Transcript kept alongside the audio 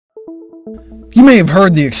You may have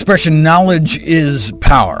heard the expression, knowledge is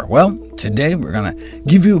power. Well, today we're going to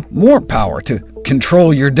give you more power to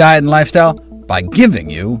control your diet and lifestyle by giving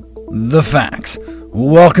you the facts.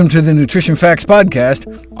 Welcome to the Nutrition Facts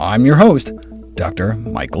Podcast. I'm your host, Dr.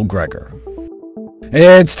 Michael Greger.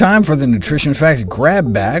 It's time for the Nutrition Facts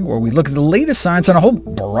Grab Bag, where we look at the latest science on a whole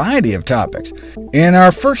variety of topics. In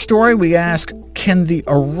our first story, we ask, can the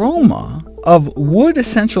aroma of wood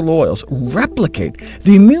essential oils replicate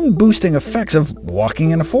the immune-boosting effects of walking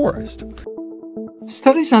in a forest?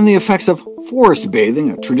 Studies on the effects of forest bathing,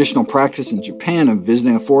 a traditional practice in Japan of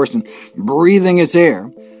visiting a forest and breathing its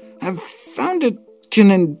air, have found it can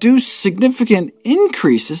induce significant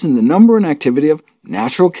increases in the number and activity of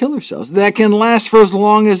natural killer cells that can last for as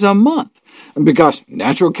long as a month. And because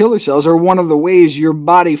natural killer cells are one of the ways your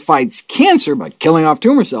body fights cancer by killing off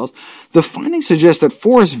tumor cells, the findings suggest that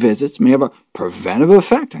forest visits may have a preventive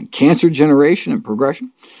effect on cancer generation and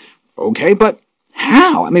progression. Okay, but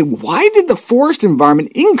how? Why did the forest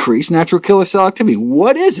environment increase natural killer cell activity?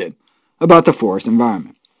 What is it about the forest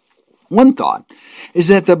environment? One thought is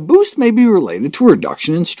that the boost may be related to a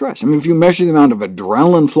reduction in stress. If you measure the amount of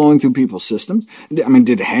adrenaline flowing through people's systems,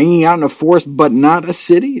 did hanging out in a forest but not a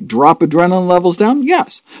city drop adrenaline levels down?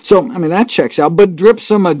 Yes. So, that checks out, but drip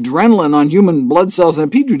some adrenaline on human blood cells in a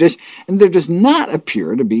petri dish, and there does not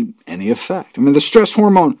appear to be any effect. The stress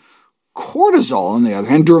hormone cortisol, on the other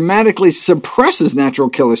hand, dramatically suppresses natural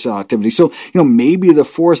killer cell activity. So, maybe the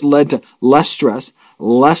forest led to less stress,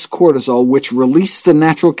 less cortisol, which released the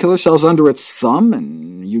natural killer cells under its thumb,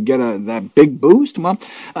 and you get that big boost. Well,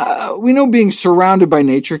 we know being surrounded by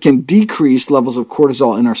nature can decrease levels of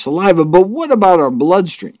cortisol in our saliva, but what about our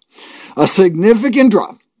bloodstream? A significant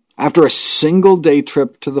drop after a single-day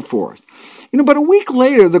trip to the forest. But a week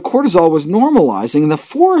later, the cortisol was normalizing, and the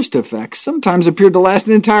forest effects sometimes appeared to last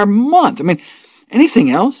an entire month. Anything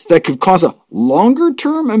else that could cause a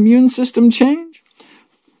longer-term immune system change?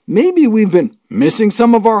 Maybe we've been missing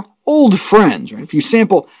some of our old friends. Right? If you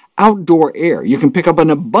sample outdoor air, you can pick up an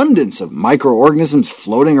abundance of microorganisms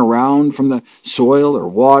floating around from the soil or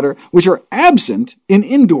water, which are absent in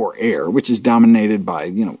indoor air, which is dominated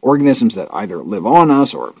by organisms that either live on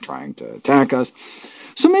us or trying to attack us.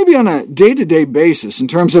 So maybe on a day-to-day basis, in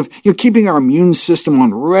terms of keeping our immune system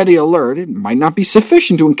on ready alert, it might not be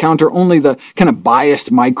sufficient to encounter only the kind of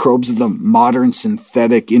biased microbes of the modern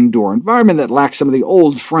synthetic indoor environment that lacks some of the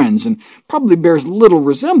old friends and probably bears little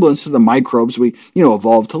resemblance to the microbes we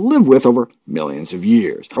evolved to live with over millions of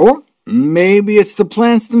years. Or maybe it's the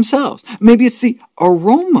plants themselves. Maybe it's the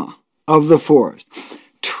aroma of the forest.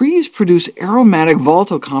 Trees produce aromatic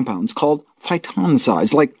volatile compounds called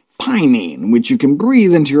phytoncides, like pinene, which you can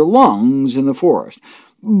breathe into your lungs in the forest.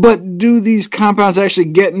 But do these compounds actually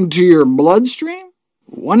get into your bloodstream?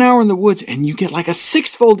 1 hour in the woods, and you get like a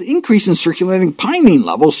 6-fold increase in circulating pinene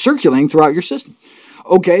levels circulating throughout your system.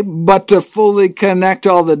 Okay, but to fully connect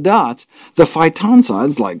all the dots, the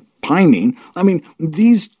phytoncides, like pinene,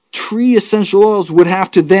 these tree essential oils would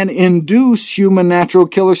have to then induce human natural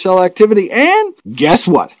killer cell activity, and guess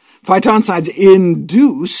what? Phytoncides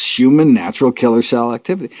induce human natural killer cell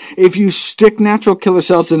activity. If you stick natural killer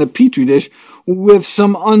cells in a petri dish with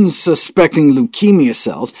some unsuspecting leukemia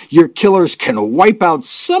cells, your killers can wipe out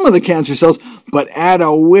some of the cancer cells, but add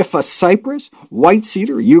a whiff of cypress, white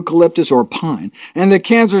cedar, eucalyptus, or pine, and the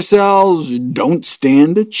cancer cells don't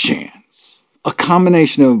stand a chance. A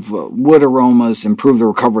combination of wood aromas improve the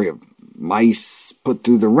recovery of mice put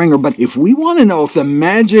through the ringer, but if we want to know if the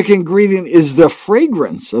magic ingredient is the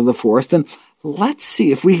fragrance of the forest, then let's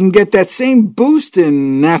see if we can get that same boost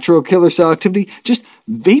in natural killer cell activity just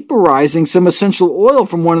vaporizing some essential oil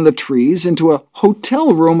from one of the trees into a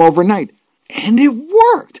hotel room overnight. And it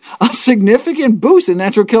worked! A significant boost in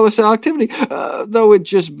natural killer cell activity, though it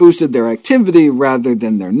just boosted their activity rather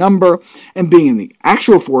than their number. And being in the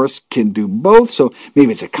actual forest can do both, so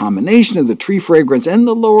maybe it's a combination of the tree fragrance and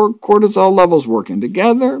the lower cortisol levels working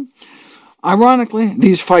together. Ironically,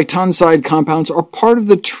 these phytoncide compounds are part of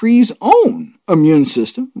the tree's own immune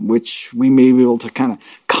system, which we may be able to kind of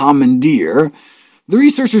commandeer. The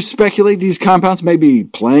researchers speculate these compounds may be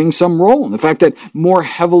playing some role in the fact that more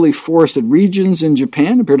heavily forested regions in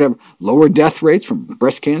Japan appear to have lower death rates from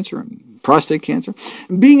breast cancer and prostate cancer.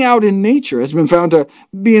 Being out in nature has been found to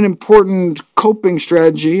be an important coping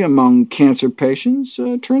strategy among cancer patients.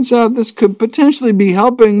 Turns out this could potentially be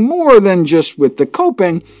helping more than just with the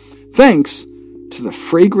coping, thanks to the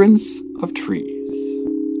fragrance of trees.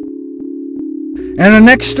 And in the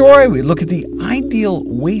next story, we look at the ideal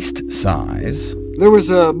waist size. There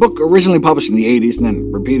was a book originally published in the 80s and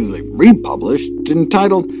then repeatedly republished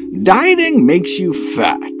entitled Dieting Makes You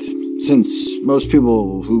Fat. since most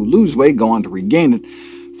people who lose weight go on to regain it,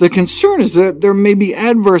 the concern is that there may be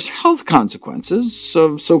adverse health consequences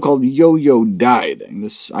of so-called yo-yo dieting.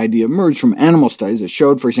 This idea emerged from animal studies that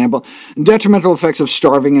showed, for example, detrimental effects of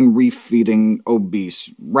starving and refeeding obese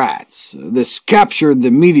rats. This captured the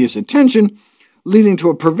media's attention, leading to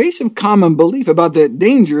a pervasive common belief about the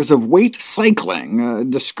dangers of weight cycling,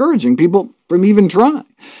 discouraging people from even trying.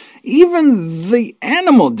 Even the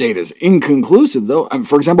animal data is inconclusive, though.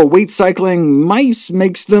 For example, weight cycling mice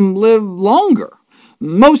makes them live longer.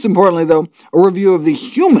 Most importantly, though, a review of the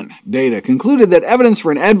human data concluded that evidence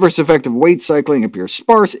for an adverse effect of weight cycling appears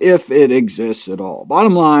sparse, if it exists at all.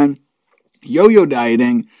 Bottom line, yo-yo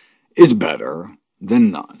dieting is better than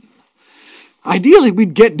none. Ideally,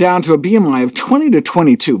 we'd get down to a BMI of 20 to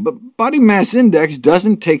 22, but body mass index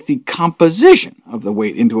doesn't take the composition of the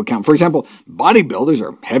weight into account. For example, bodybuilders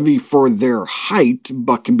are heavy for their height,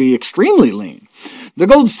 but can be extremely lean. The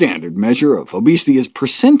gold standard measure of obesity is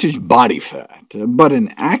percentage body fat, but an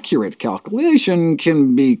accurate calculation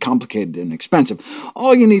can be complicated and expensive.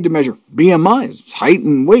 All you need to measure BMI is height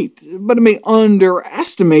and weight, but it may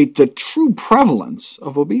underestimate the true prevalence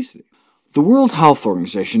of obesity. The World Health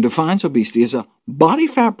Organization defines obesity as a body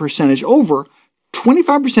fat percentage over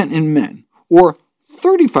 25% in men, or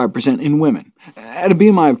 35% in women. At a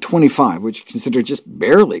BMI of 25, which is considered just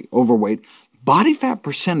barely overweight, body fat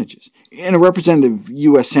percentages in a representative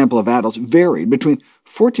U.S. sample of adults varied between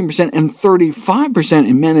 14% and 35%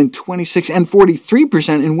 in men and 26 and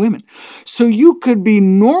 43% in women. So you could be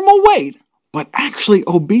normal weight, but actually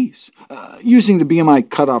obese. Using the BMI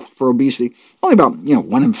cutoff for obesity, only about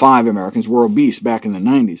 1 in 5 Americans were obese back in the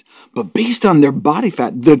 90s. But based on their body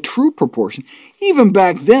fat, the true proportion, even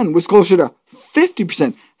back then, was closer to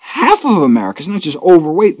 50%. Half of Americans, not just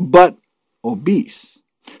overweight, but obese.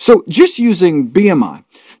 So just using BMI,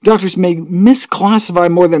 doctors may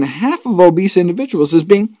misclassify more than half of obese individuals as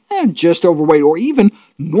being just overweight or even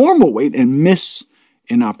normal weight and miss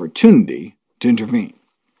an opportunity to intervene.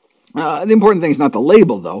 The important thing is not the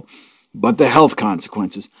label, though, but the health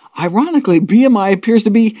consequences. Ironically, BMI appears to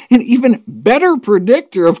be an even better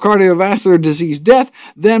predictor of cardiovascular disease death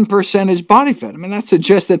than percentage body fat. That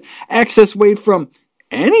suggests that excess weight from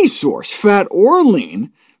any source, fat or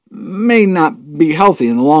lean, may not be healthy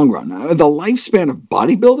in the long run. The lifespan of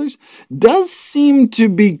bodybuilders does seem to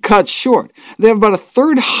be cut short. They have about a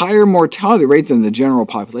third higher mortality rate than the general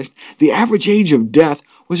population. The average age of death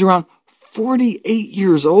was around 48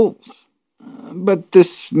 years old. But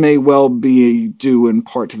this may well be due in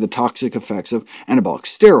part to the toxic effects of anabolic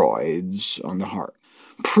steroids on the heart.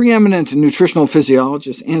 Preeminent nutritional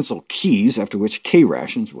physiologist Ansel Keys, after which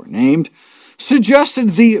K-rations were named,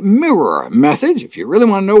 suggested the mirror method. If you really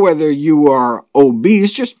want to know whether you are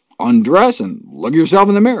obese, just undress and look yourself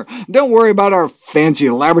in the mirror. Don't worry about our fancy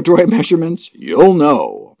laboratory measurements. You'll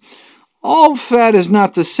know. All fat is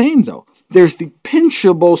not the same, though. There's the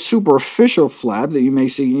pinchable superficial flab that you may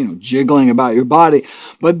see, jiggling about your body,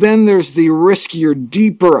 but then there's the riskier,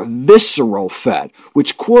 deeper visceral fat,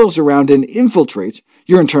 which coils around and infiltrates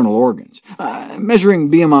your internal organs. Measuring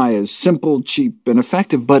BMI is simple, cheap, and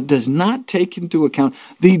effective, but does not take into account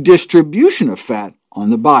the distribution of fat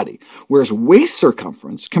on the body, whereas waist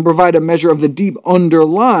circumference can provide a measure of the deep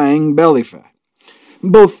underlying belly fat.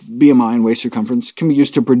 Both BMI and waist circumference can be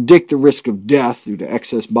used to predict the risk of death due to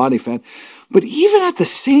excess body fat, but even at the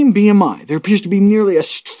same BMI, there appears to be nearly a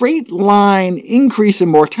straight-line increase in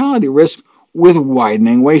mortality risk with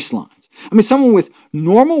widening waistlines. Someone with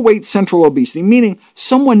normal weight central obesity, meaning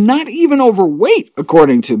someone not even overweight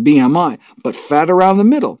according to BMI, but fat around the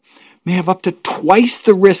middle, may have up to twice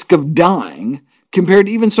the risk of dying compared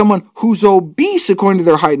to even someone who's obese according to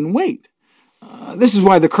their height and weight. This is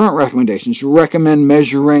why the current recommendations recommend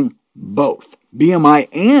measuring both BMI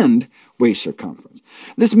and waist circumference.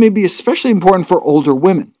 This may be especially important for older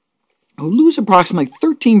women, who lose approximately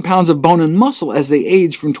 13 pounds of bone and muscle as they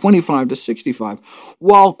age from 25 to 65,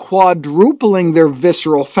 while quadrupling their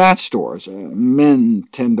visceral fat stores. Men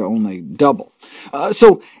tend to only double.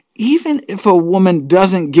 So even if a woman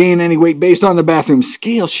doesn't gain any weight based on the bathroom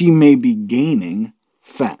scale, she may be gaining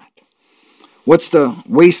fat. What's the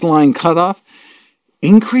waistline cutoff?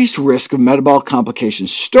 Increased risk of metabolic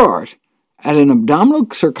complications start at an abdominal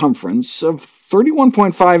circumference of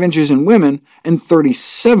 31.5 inches in women and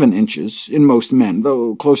 37 inches in most men,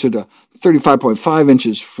 though closer to 35.5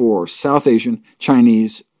 inches for South Asian,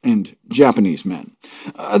 Chinese, and Japanese men.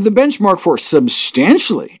 The benchmark for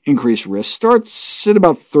substantially increased risk starts at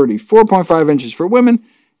about 34.5 inches for women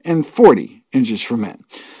and 40 inches for men.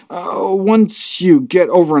 Once you get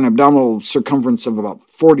over an abdominal circumference of about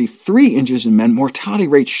 43 inches in men, mortality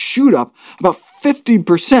rates shoot up about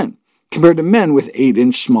 50%, compared to men with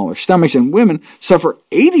 8-inch smaller stomachs, and women suffer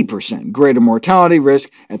 80% greater mortality risk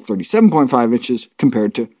at 37.5 inches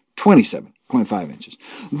compared to 27.5 inches.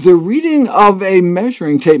 The reading of a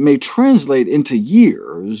measuring tape may translate into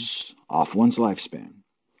years off one's lifespan.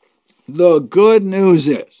 The good news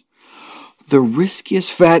is, the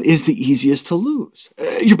riskiest fat is the easiest to lose.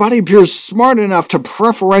 Your body appears smart enough to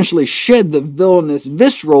preferentially shed the villainous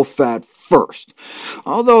visceral fat first.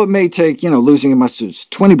 Although it may take losing as much as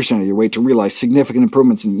 20% of your weight to realize significant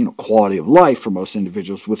improvements in quality of life for most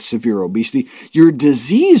individuals with severe obesity, your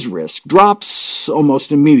disease risk drops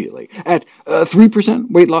almost immediately. At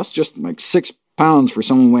 3% weight loss, just like 6 pounds for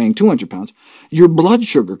someone weighing 200 pounds, your blood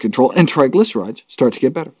sugar control and triglycerides start to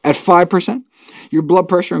get better. At 5%, your blood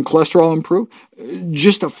pressure and cholesterol improve.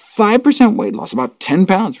 Just a 5% weight loss, about 10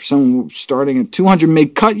 pounds for someone starting at 200, may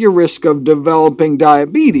cut your risk of developing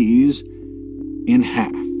diabetes in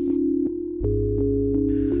half.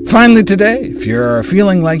 Finally today, if you're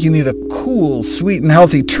feeling like you need a cool, sweet, and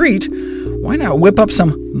healthy treat, why not whip up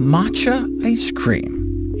some matcha ice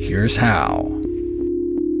cream? Here's how.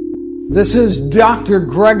 This is Dr.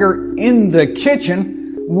 Greger in the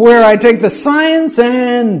kitchen, where I take the science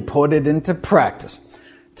and put it into practice.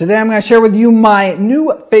 Today I'm going to share with you my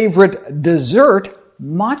new favorite dessert,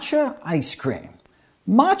 matcha ice cream.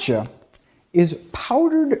 Matcha is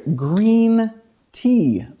powdered green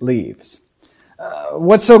tea leaves.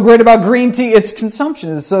 What's so great about green tea? Its consumption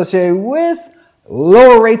is associated with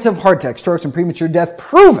lower rates of heart attack, strokes, and premature death,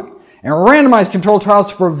 proven and randomized controlled trials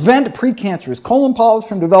to prevent precancerous colon polyps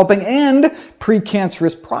from developing and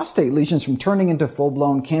precancerous prostate lesions from turning into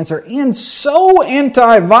full-blown cancer, and so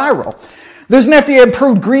antiviral. There's an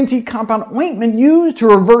FDA-approved green tea compound ointment used to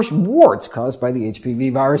reverse warts caused by the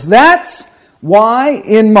HPV virus. That's why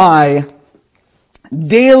in my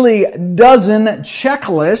daily dozen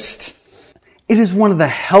checklist, it is one of the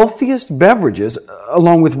healthiest beverages,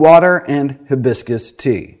 along with water and hibiscus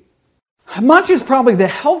tea. Matcha is probably the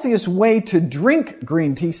healthiest way to drink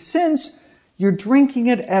green tea since you're drinking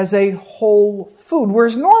it as a whole food,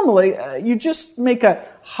 whereas normally you just make a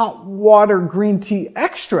hot water green tea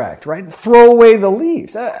extract, right? Throw away the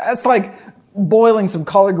leaves. That's like boiling some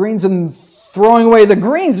collard greens and throwing away the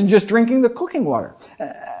greens and just drinking the cooking water.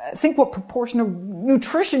 Think what proportion of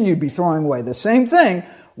nutrition you'd be throwing away. The same thing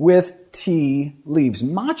with tea leaves.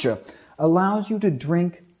 Matcha allows you to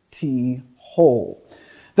drink tea whole.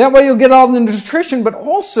 That way you'll get all the nutrition, but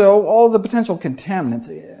also all the potential contaminants.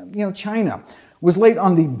 China was late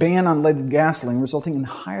on the ban on leaded gasoline, resulting in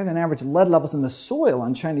higher than average lead levels in the soil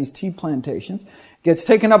on Chinese tea plantations. Gets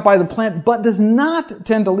taken up by the plant, but does not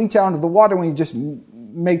tend to leach out into the water when you just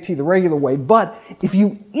make tea the regular way. But if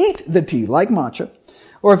you eat the tea, like matcha,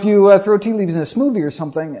 or if you throw tea leaves in a smoothie or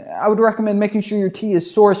something, I would recommend making sure your tea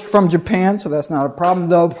is sourced from Japan, so that's not a problem.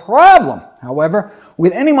 The problem, however,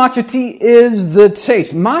 with any matcha tea is the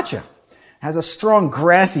taste. Matcha has a strong,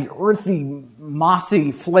 grassy, earthy,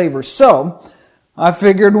 mossy flavor, so I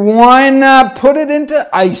figured why not put it into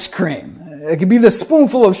ice cream? It could be the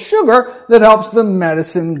spoonful of sugar that helps the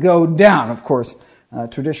medicine go down. Of course,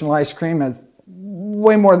 traditional ice cream has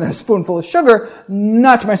way more than a spoonful of sugar,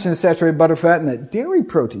 not to mention the saturated butterfat and the dairy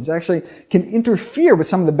proteins actually can interfere with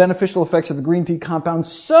some of the beneficial effects of the green tea compound.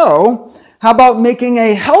 So, how about making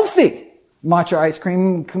a healthy matcha ice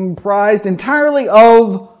cream comprised entirely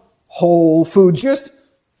of whole foods? Just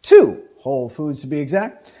 2 whole foods to be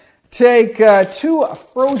exact. Take 2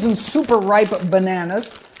 frozen super ripe bananas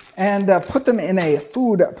and put them in a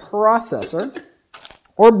food processor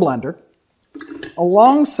or blender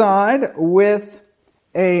alongside with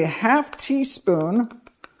a half teaspoon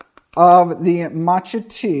of the matcha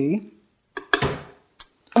tea.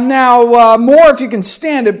 Now, more if you can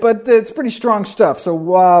stand it, but it's pretty strong stuff. So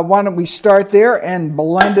why don't we start there and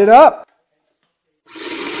blend it up.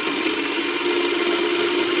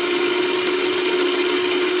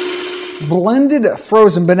 Blended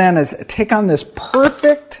frozen bananas take on this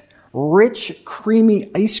perfect, rich,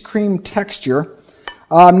 creamy ice cream texture.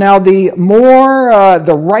 Now, the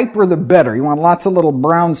riper, the better. You want lots of little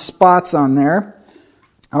brown spots on there.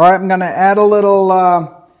 All right, I'm going to add a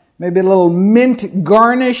little, maybe a little mint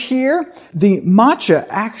garnish here. The matcha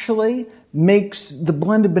actually makes the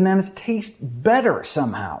blended bananas taste better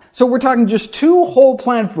somehow. So we're talking just 2 whole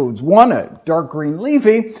plant foods. One, a dark green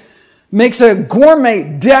leafy, makes a gourmet,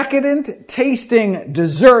 decadent tasting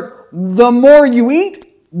dessert. The more you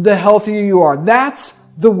eat, the healthier you are. That's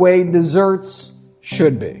the way desserts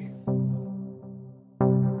should be.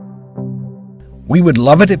 We would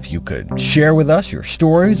love it if you could share with us your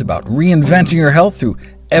stories about reinventing your health through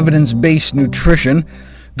evidence-based nutrition.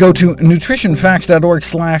 Go to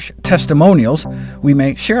NutritionFacts.org/testimonials. We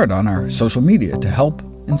may share it on our social media to help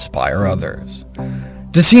inspire others.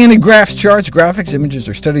 To see any graphs, charts, graphics, images,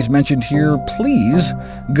 or studies mentioned here, please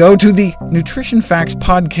go to the Nutrition Facts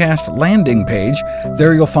podcast landing page.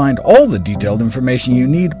 There you'll find all the detailed information you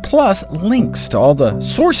need, plus links to all the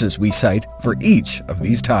sources we cite for each of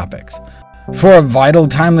these topics. For a vital,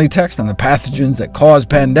 timely text on the pathogens that cause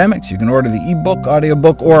pandemics, you can order the ebook,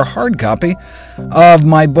 audiobook, or hard copy of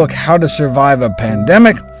my book, How to Survive a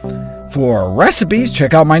Pandemic. For recipes,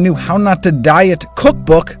 check out my new How Not to Diet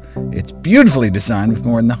cookbook. It's beautifully designed with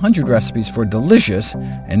more than 100 recipes for delicious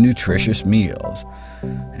and nutritious meals.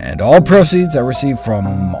 And all proceeds I receive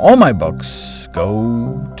from all my books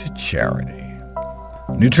go to charity.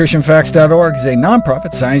 NutritionFacts.org is a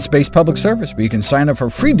nonprofit, science-based public service where you can sign up for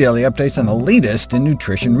free daily updates on the latest in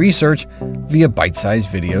nutrition research via bite-sized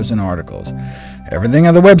videos and articles. Everything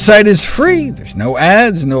on the website is free. There's no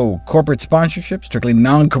ads, no corporate sponsorship, strictly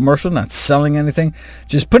non-commercial, not selling anything.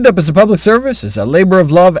 Just put it up as a public service, as a labor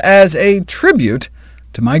of love, as a tribute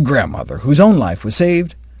to my grandmother, whose own life was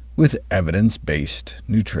saved with evidence-based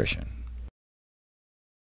nutrition.